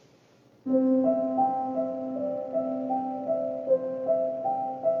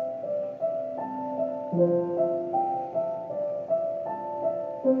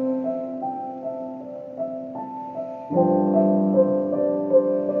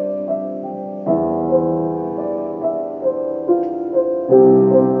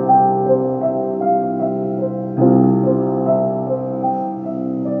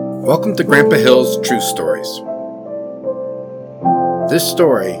Welcome to Grandpa Hill's True Stories. This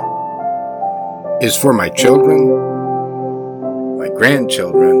story is for my children, my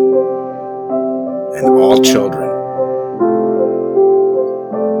grandchildren, and all children.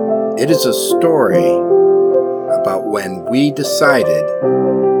 It is a story about when we decided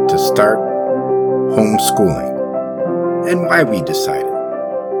to start homeschooling and why we decided.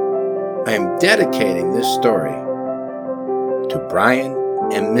 I am dedicating this story to Brian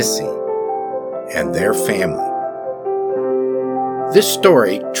and Missy and their family. This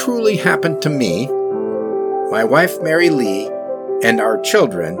story truly happened to me, my wife Mary Lee, and our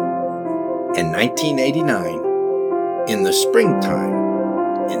children in 1989 in the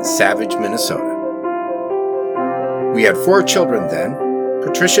springtime in Savage, Minnesota. We had 4 children then: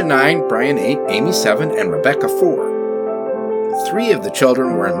 Patricia 9, Brian 8, Amy 7, and Rebecca 4. 3 of the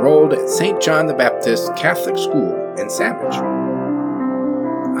children were enrolled at St. John the Baptist Catholic School in Savage.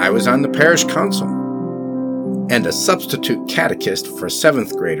 I was on the parish council and a substitute catechist for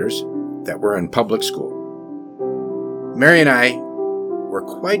 7th graders that were in public school. Mary and I were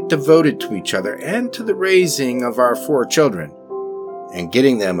quite devoted to each other and to the raising of our 4 children and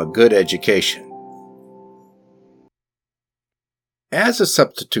getting them a good education. As a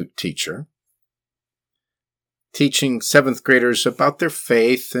substitute teacher, teaching 7th graders about their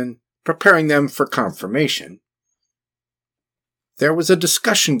faith and preparing them for confirmation, there was a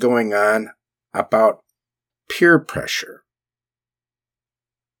discussion going on about peer pressure.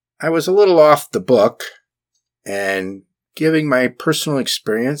 I was a little off the book and giving my personal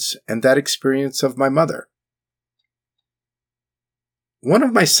experience and that experience of my mother. One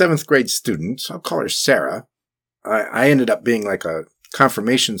of my 7th grade students, I'll call her Sarah, I ended up being like a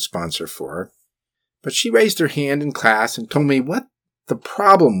confirmation sponsor for her, but she raised her hand in class and told me what the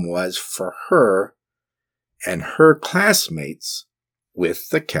problem was for her and her classmates with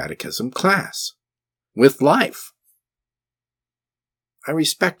the catechism class, with life. I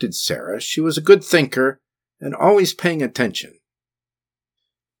respected Sarah. She was a good thinker and always paying attention.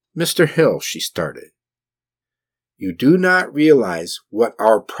 "Mr. Hill," she started, "you do not realize what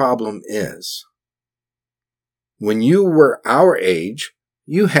our problem is. When you were our age,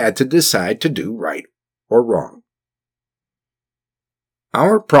 you had to decide to do right or wrong.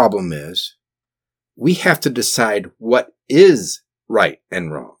 Our problem is we have to decide what is right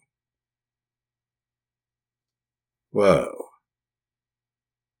and wrong." Whoa.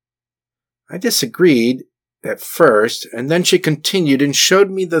 I disagreed at first, and then she continued and showed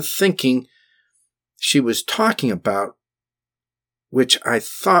me the thinking she was talking about, which I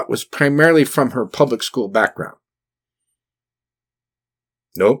thought was primarily from her public school background.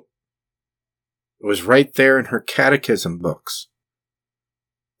 Nope. It was right there in her catechism books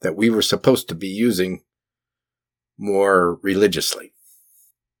that we were supposed to be using more religiously.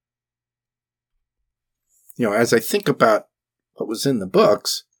 As I think about what was in the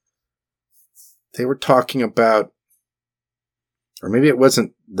books, they were talking about, or maybe it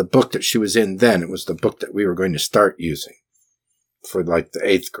wasn't the book that she was in then, it was the book that we were going to start using for like the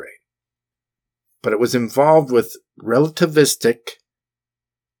 8th grade. But it was involved with relativistic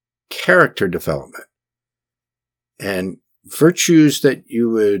character development and virtues that you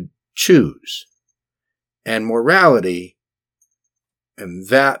would choose, and morality, and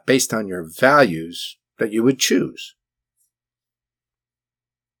that based on your values that you would choose.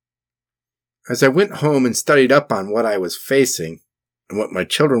 As I went home and studied up on what I was facing and what my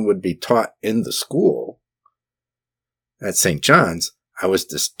children would be taught in the school at St. John's, I was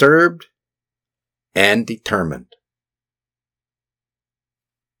disturbed and determined.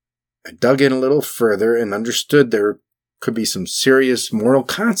 I dug in a little further and understood there could be some serious moral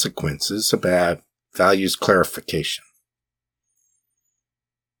consequences about values clarification.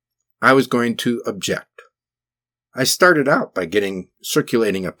 I was going to object. I started out by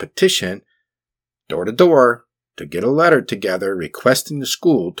circulating a petition door to door to get a letter together requesting the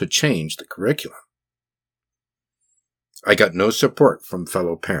school to change the curriculum. I got no support from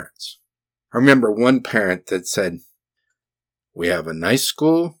fellow parents. I remember one parent that said, "We have a nice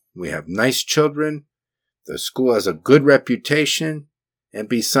school, we have nice children, the school has a good reputation, and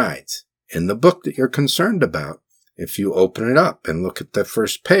besides, in the book that you're concerned about, if you open it up and look at the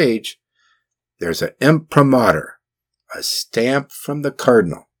first page, there's an imprimatur, a stamp from the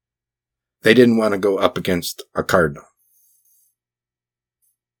cardinal." They didn't want to go up against a cardinal.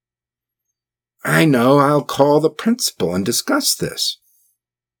 "I know, I'll call the principal and discuss this.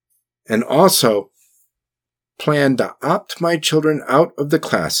 And also plan to opt my children out of the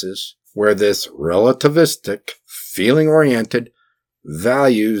classes where this relativistic, feeling-oriented,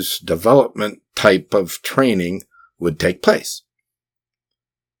 values development type of training would take place.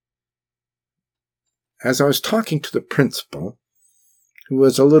 as I was talking to the principal, who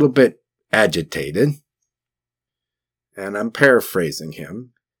was a little bit agitated, and I'm paraphrasing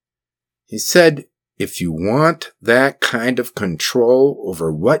him, he said, if you want that kind of control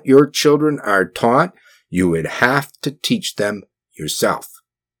over what your children are taught, you would have to teach them yourself.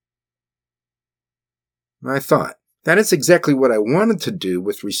 And I thought, that is exactly what I wanted to do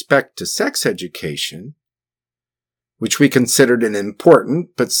with respect to sex education, which we considered an important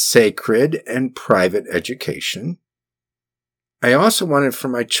but sacred and private education. I also wanted for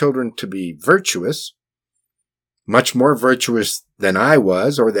my children to be virtuous, much more virtuous than I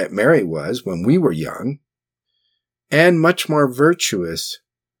was or that Mary was when we were young, and much more virtuous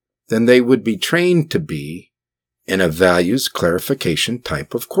than they would be trained to be in a values clarification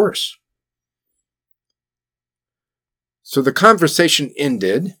type of course. So the conversation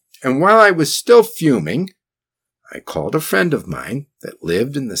ended, and while I was still fuming, I called a friend of mine that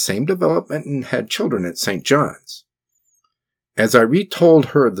lived in the same development and had children at St. John's. As I retold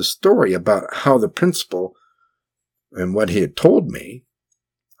her the story about how the principal and what he had told me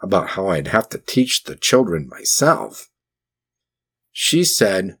about how I'd have to teach the children myself, she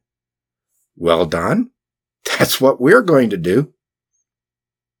said, "Well, Don, that's what we're going to do."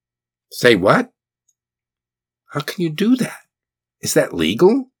 Say what? How can you do that? Is that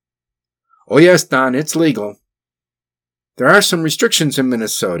legal? Oh yes, Don, it's legal. There are some restrictions in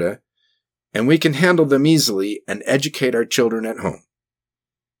Minnesota, and we can handle them easily and educate our children at home.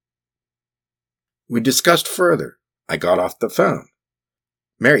 We discussed further. I got off the phone.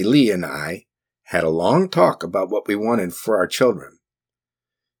 Mary Lee and I had a long talk about what we wanted for our children.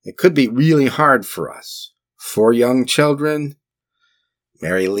 It could be really hard for us. 4 young children.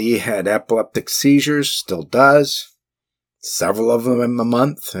 Mary Lee had epileptic seizures, still does. Several of them in a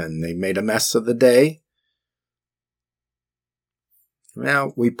month, and they made a mess of the day.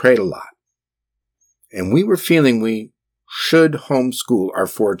 Well, we prayed a lot. And we were feeling we should homeschool our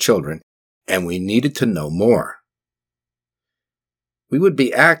 4 children, and we needed to know more. We would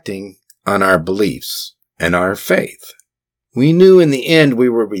be acting on our beliefs and our faith. We knew in the end we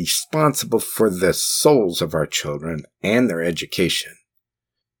were responsible for the souls of our children and their education.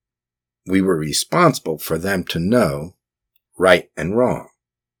 We were responsible for them to know right and wrong.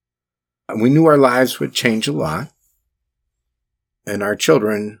 We knew our lives would change a lot, and our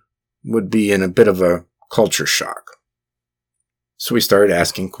children would be in a bit of a culture shock. So we started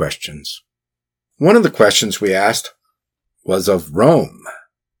asking questions. One of the questions we asked was of Rome.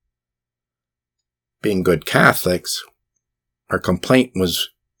 Being good Catholics, our complaint was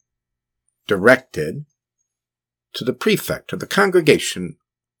directed to the prefect of the Congregation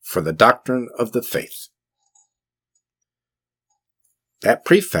for the Doctrine of the Faith. That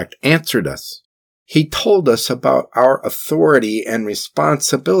prefect answered us. He told us about our authority and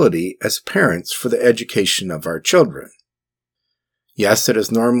responsibility as parents for the education of our children. Yes, it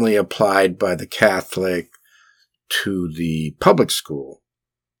is normally applied by the Catholic to the public school,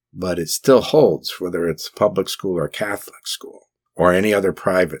 but it still holds whether it's public school or Catholic school or any other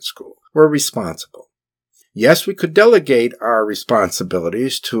private school. We're responsible. Yes, we could delegate our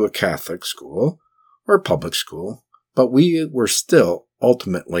responsibilities to a Catholic school or public school, but we were still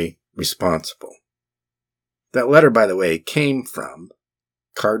ultimately responsible. That letter, by the way, came from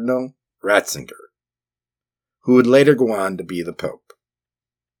Cardinal Ratzinger, who would later go on to be the Pope.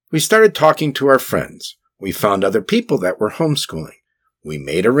 We started talking to our friends. We found other people that were homeschooling. We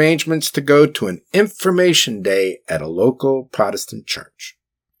made arrangements to go to an information day at a local Protestant church.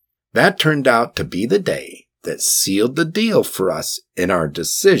 That turned out to be the day that sealed the deal for us in our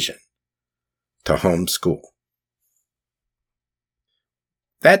decision to homeschool.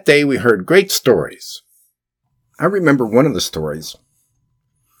 That day we heard great stories. I remember one of the stories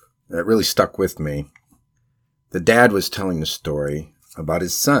that really stuck with me. The dad was telling the story about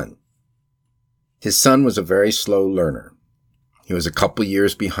his son. His son was a very slow learner. He was a couple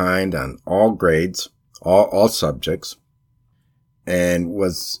years behind on all grades, all subjects, and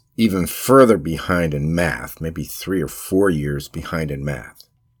was even further behind in math, maybe 3 or 4 years behind in math.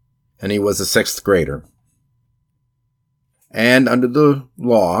 And he was a 6th grader. And under the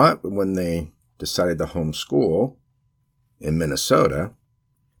law, when they decided to homeschool in Minnesota,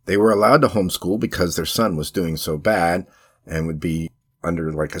 they were allowed to homeschool because their son was doing so bad and would be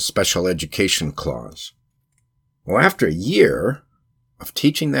under like a special education clause. Well, after a year of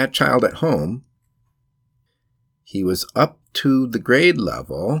teaching that child at home, he was up to the grade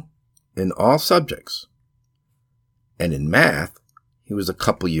level in all subjects. And in math, he was a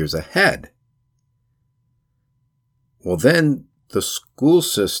couple years ahead. Well, then the school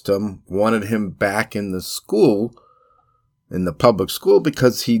system wanted him back in the school in the public school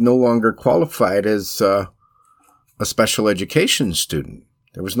because he no longer qualified as a special education student.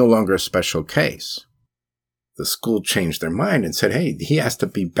 There was no longer a special case. The school changed their mind and said, hey, he has to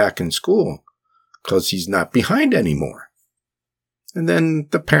be back in school because he's not behind anymore. And then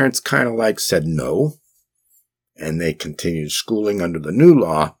the parents kind of said no, and they continued schooling under the new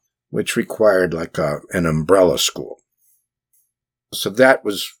law, which required an umbrella school. So that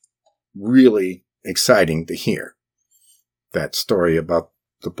was really exciting to hear, that story about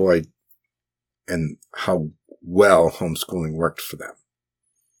the boy and how well homeschooling worked for them.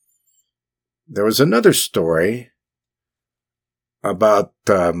 There was another story about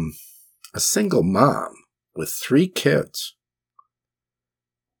a single mom with 3 kids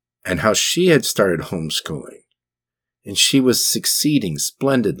and how she had started homeschooling, and she was succeeding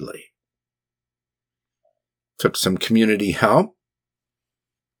splendidly. Took some community help,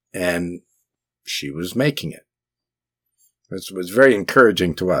 and she was making it. This was very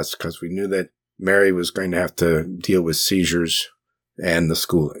encouraging to us because we knew that Mary was going to have to deal with seizures and the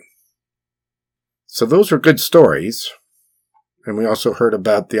schooling. So those were good stories. And we also heard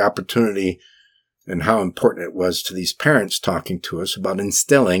about the opportunity and how important it was to these parents talking to us about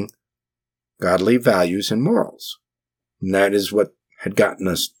instilling godly values and morals. And that is what had gotten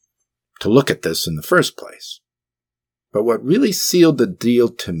us to look at this in the first place. But what really sealed the deal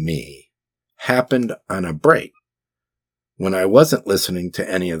to me happened on a break when I wasn't listening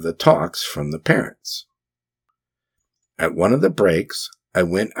to any of the talks from the parents. At one of the breaks, I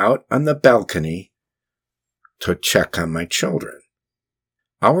went out on the balcony to check on my children.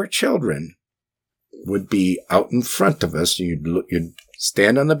 Our children would be out in front of us. You'd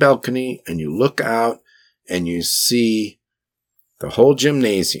stand on the balcony and you look out and you see the whole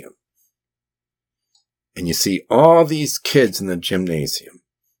gymnasium. And you see all these kids in the gymnasium.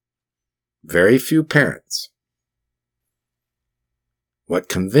 Very few parents. What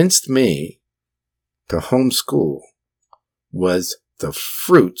convinced me to homeschool was the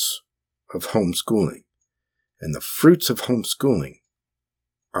fruits of homeschooling. And the fruits of homeschooling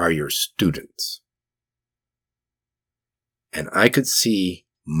are your students. And I could see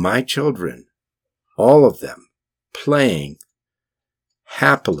my children, all of them, playing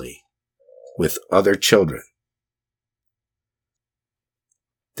happily with other children.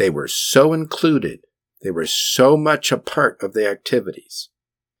 They were so included. They were so much a part of the activities.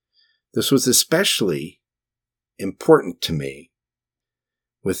 This was especially important to me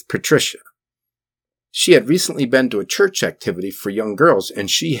with Patricia. She had recently been to a church activity for young girls, and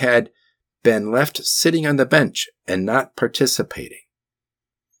she had been left sitting on the bench and not participating.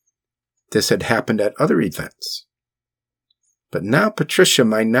 This had happened at other events. But now Patricia,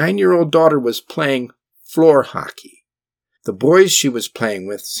 my 9-year-old daughter, was playing floor hockey. The boys she was playing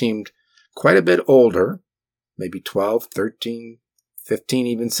with seemed quite a bit older, maybe 12, 13, 15,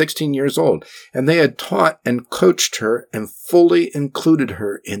 even 16 years old, and they had taught and coached her and fully included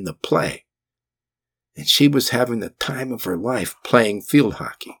her in the play. And she was having the time of her life playing field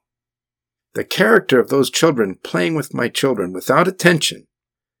hockey. The character of those children playing with my children without attention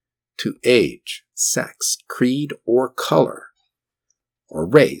to age, sex, creed, or color, or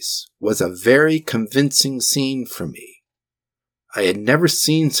race was a very convincing scene for me. I had never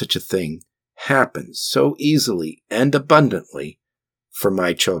seen such a thing happen so easily and abundantly for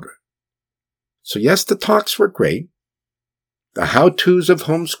my children. So yes, the talks were great. The how-tos of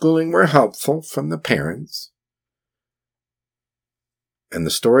homeschooling were helpful from the parents. And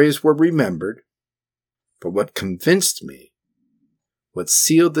the stories were remembered. But what convinced me, what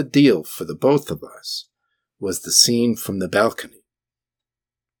sealed the deal for the both of us, was the scene from the balcony.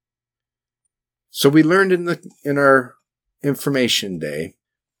 So we learned in our information day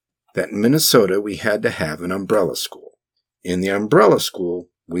that in Minnesota we had to have an umbrella school. In the umbrella school,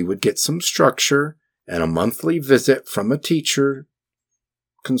 we would get some structure and a monthly visit from a teacher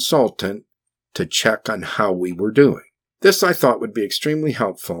consultant to check on how we were doing. This I thought would be extremely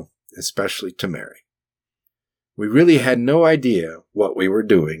helpful, especially to Mary. We really had no idea what we were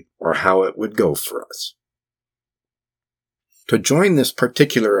doing or how it would go for us. To join this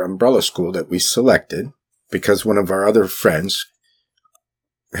particular umbrella school that we selected, because one of our other friends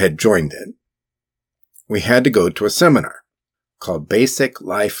had joined it, we had to go to a seminar called Basic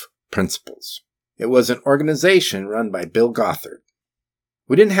Life Principles. It was an organization run by Bill Gothard.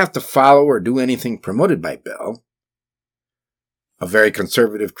 We didn't have to follow or do anything promoted by Bill, a very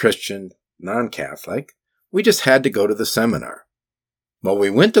conservative Christian, non-Catholic. We just had to go to the seminar. Well, we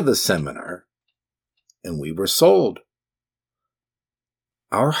went to the seminar, and we were sold.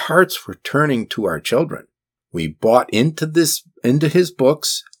 Our hearts were turning to our children. We bought into his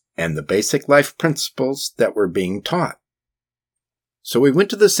books and the basic life principles that were being taught. So we went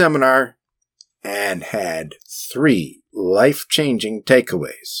to the seminar and had 3 life-changing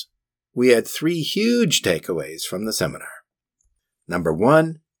takeaways. We had 3 huge takeaways from the seminar. Number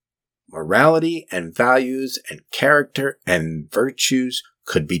 1, morality and values and character and virtues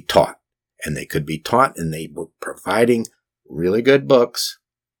could be taught. And they could be taught, and they were providing really good books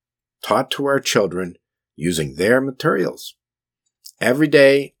taught to our children using their materials.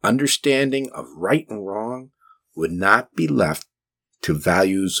 Everyday understanding of right and wrong would not be left to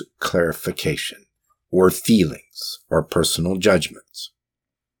values clarification or feelings or personal judgments.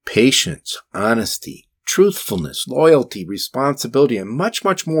 Patience, honesty, truthfulness, loyalty, responsibility, and much,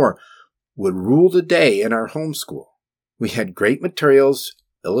 much more would rule the day in our homeschool. We had great materials,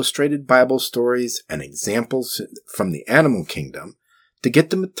 illustrated Bible stories, and examples from the animal kingdom to get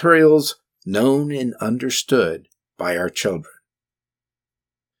the materials known and understood by our children.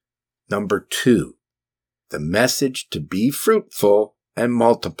 Number 2, the message to be fruitful and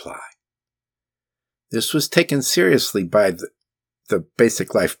multiply. This was taken seriously by the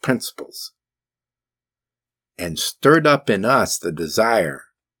basic life principles and stirred up in us the desire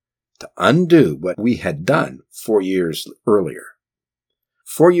to undo what we had done 4 years earlier.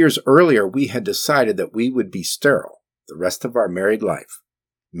 4 years earlier, we had decided that we would be sterile the rest of our married life.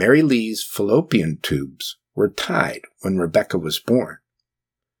 Mary Lee's fallopian tubes were tied when Rebecca was born.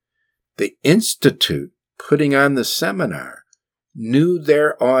 The Institute putting on the seminar knew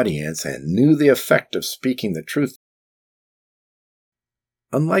their audience and knew the effect of speaking the truth.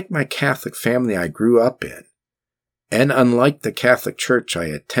 Unlike my Catholic family I grew up in, and unlike the Catholic church I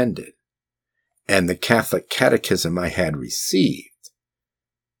attended, and the Catholic catechism I had received,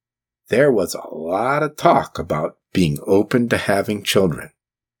 there was a lot of talk about being open to having children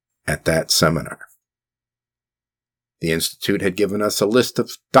at that seminar. The Institute had given us a list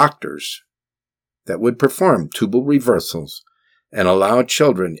of doctors that would perform tubal reversals and allow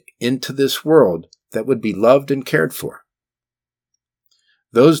children into this world that would be loved and cared for.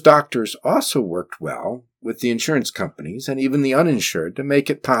 Those doctors also worked well with the insurance companies and even the uninsured to make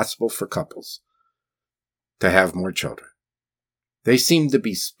it possible for couples to have more children. They seemed to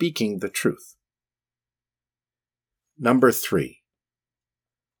be speaking the truth. Number 3,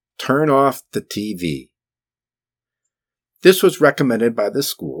 turn off the TV. This was recommended by the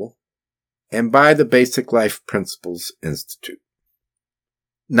school and by the Basic Life Principles Institute.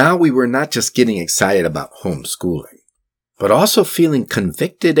 Now we were not just getting excited about homeschooling, but also feeling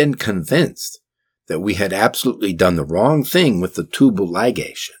convicted and convinced that we had absolutely done the wrong thing with the tubal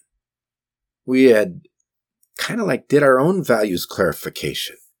ligation. We had kind of like did our own values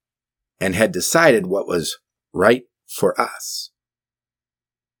clarification and had decided what was right for us.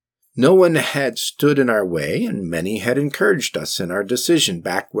 No one had stood in our way, and many had encouraged us in our decision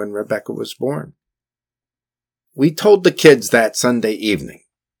back when Rebecca was born. We told the kids that Sunday evening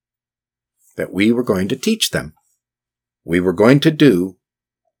that we were going to teach them. We were going to do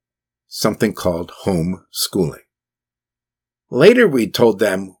something called homeschooling. Later we told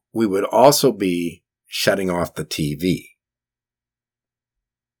them we would also be shutting off the TV.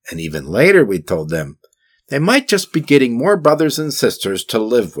 And even later we told them they might just be getting more brothers and sisters to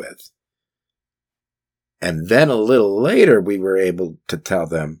live with. And then a little later we were able to tell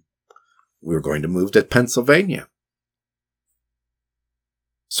them we were going to move to Pennsylvania.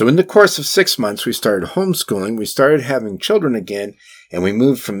 So in the course of 6 months, we started homeschooling, we started having children again, and we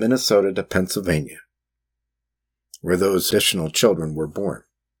moved from Minnesota to Pennsylvania, where those additional children were born,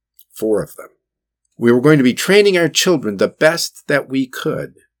 4 of them. We were going to be training our children the best that we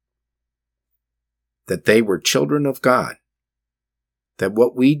could, that they were children of God, that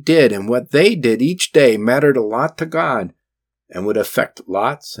what we did and what they did each day mattered a lot to God and would affect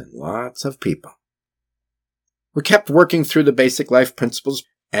lots and lots of people. We kept working through the basic life principles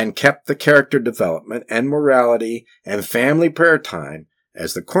and kept the character development and morality and family prayer time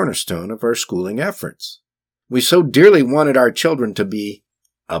as the cornerstone of our schooling efforts. We so dearly wanted our children to be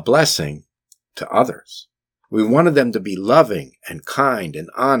a blessing to others. We wanted them to be loving and kind and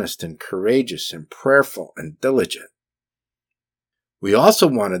honest and courageous and prayerful and diligent. We also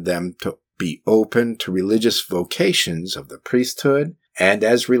wanted them to be open to religious vocations of the priesthood and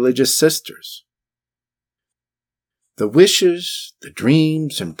as religious sisters. The wishes, the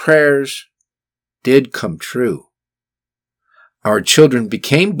dreams, and prayers did come true. Our children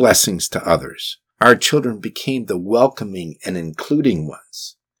became blessings to others. Our children became the welcoming and including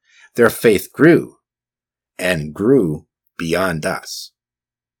ones. Their faith grew and grew beyond us.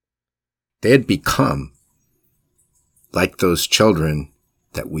 They had become like those children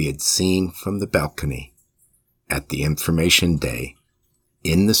that we had seen from the balcony at the information day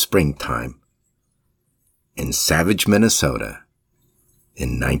in the springtime in Savage, Minnesota,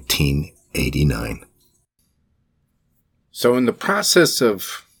 in 1989. So in the process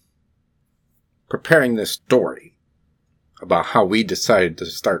of preparing this story about how we decided to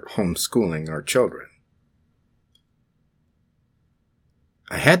start homeschooling our children,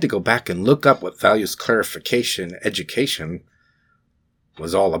 I had to go back and look up what values clarification education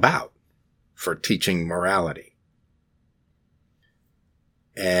was all about for teaching morality.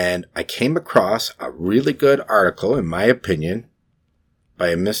 And I came across a really good article, in my opinion, by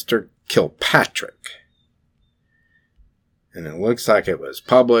a Mr. Kilpatrick. And it looks like it was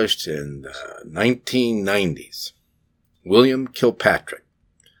published in the 1990s. William Kilpatrick,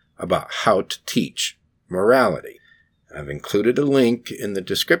 about how to teach morality. I've included a link in the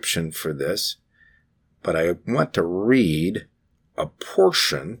description for this, but I want to read a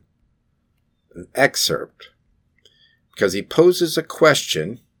portion, an excerpt, because he poses a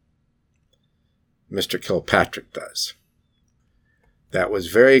question, Mr. Kilpatrick does, that was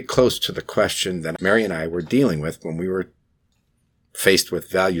very close to the question that Mary and I were dealing with when we were faced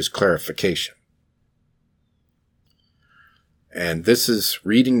with values clarification. And this is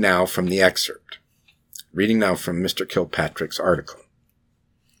reading now from the excerpt. Reading now from Mr. Kilpatrick's article.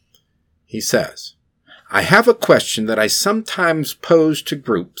 He says, I have a question that I sometimes pose to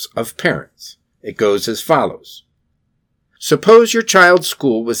groups of parents. It goes as follows. Suppose your child's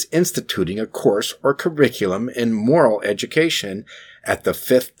school was instituting a course or curriculum in moral education at the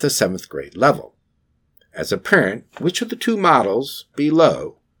 5th to 7th grade level. As a parent, which of the two models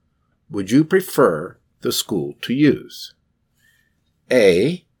below would you prefer the school to use?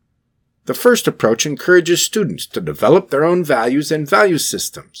 A. The first approach encourages students to develop their own values and value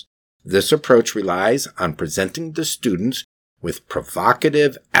systems. This approach relies on presenting the students with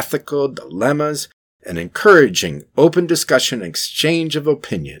provocative ethical dilemmas and encouraging open discussion and exchange of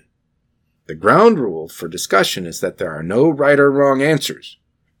opinion. The ground rule for discussion is that there are no right or wrong answers.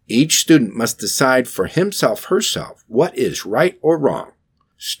 Each student must decide for himself/herself what is right or wrong.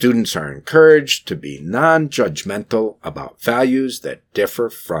 Students are encouraged to be non-judgmental about values that differ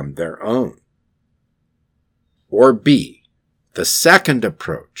from their own. Or B, the second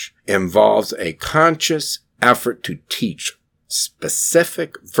approach involves a conscious effort to teach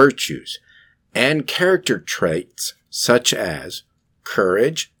specific virtues and character traits such as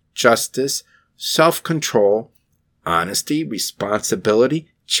courage, justice, self-control, honesty, responsibility,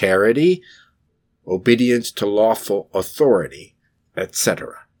 charity, obedience to lawful authority,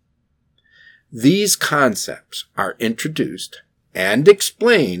 etc. These concepts are introduced and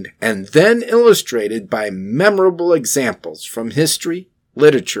explained and then illustrated by memorable examples from history,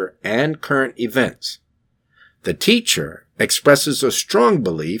 literature, and current events. The teacher expresses a strong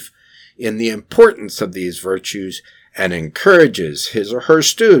belief in the importance of these virtues and encourages his or her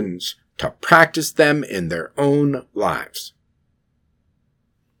students to practice them in their own lives.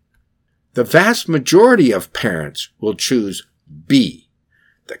 The vast majority of parents will choose B,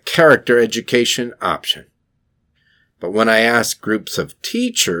 the character education option. But when I ask groups of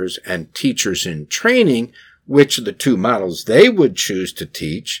teachers and teachers in training which of the two models they would choose to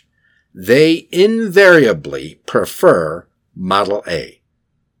teach, they invariably prefer Model A.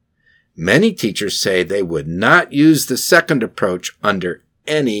 Many teachers say they would not use the second approach under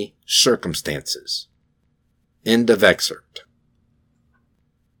any circumstances. End of excerpt.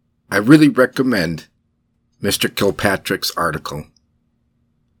 I really recommend Mr. Kilpatrick's article.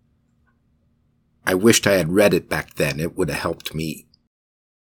 I wished I had read it back then. It would have helped me.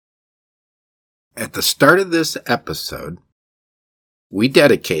 At the start of this episode, we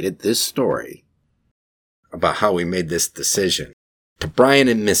dedicated this story about how we made this decision to Brian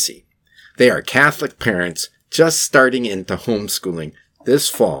and Missy. They are Catholic parents just starting into homeschooling this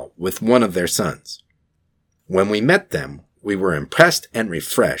fall with one of their sons. When we met them, we were impressed and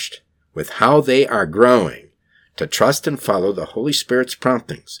refreshed with how they are growing to trust and follow the Holy Spirit's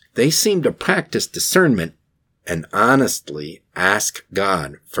promptings. They seem to practice discernment and honestly ask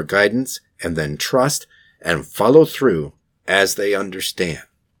God for guidance and then trust and follow through as they understand.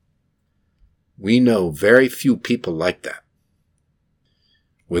 We know very few people like that.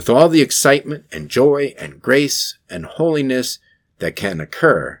 With all the excitement and joy and grace and holiness that can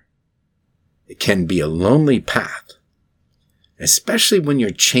occur, it can be a lonely path, especially when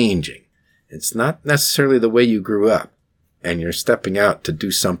you're changing. It's not necessarily the way you grew up, and you're stepping out to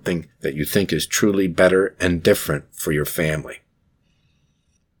do something that you think is truly better and different for your family.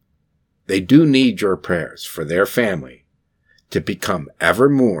 They do need your prayers for their family to become ever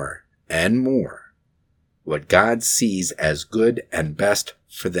more and more what God sees as good and best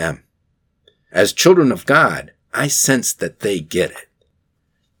for them. As children of God, I sense that they get it.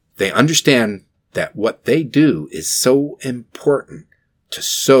 They understand that what they do is so important to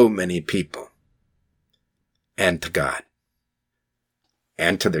so many people, and to God,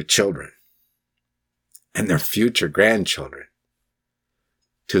 and to their children, and their future grandchildren,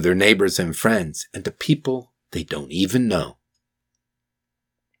 to their neighbors and friends, and to people they don't even know.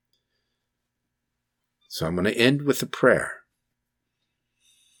 So I'm going to end with a prayer.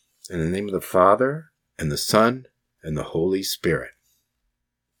 In the name of the Father, and the Son, and the Holy Spirit.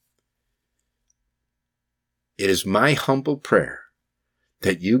 It is my humble prayer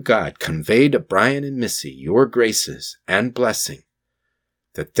that you, God, convey to Brian and Missy your graces and blessing,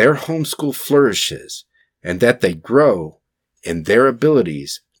 that their homeschool flourishes, and that they grow in their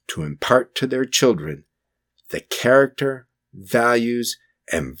abilities to impart to their children the character, values,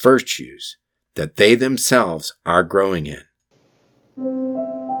 and virtues that they themselves are growing in.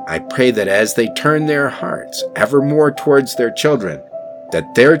 I pray that as they turn their hearts ever more towards their children,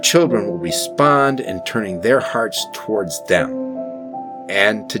 that their children will respond in turning their hearts towards them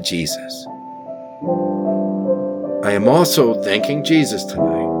and to Jesus. I am also thanking Jesus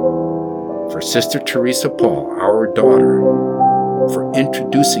tonight for Sister Teresa Paul, our daughter, for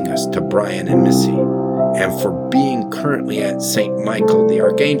introducing us to Brian and Missy, and for being currently at St. Michael the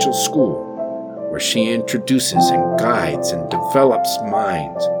Archangel School, where she introduces and guides and develops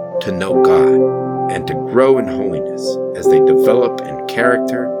minds to know God and to grow in holiness as they develop in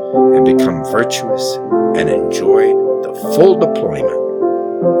character and become virtuous and enjoy the full deployment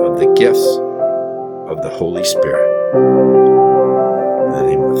of the gifts of the Holy Spirit. In the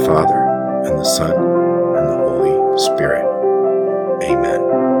name of the Father, and the Son, and the Holy Spirit. Amen.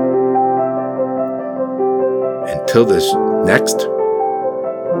 Until this next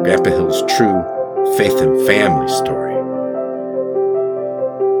Grandpa Hill's True Faith and Family Story.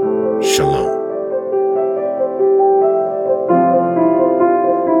 Shalom.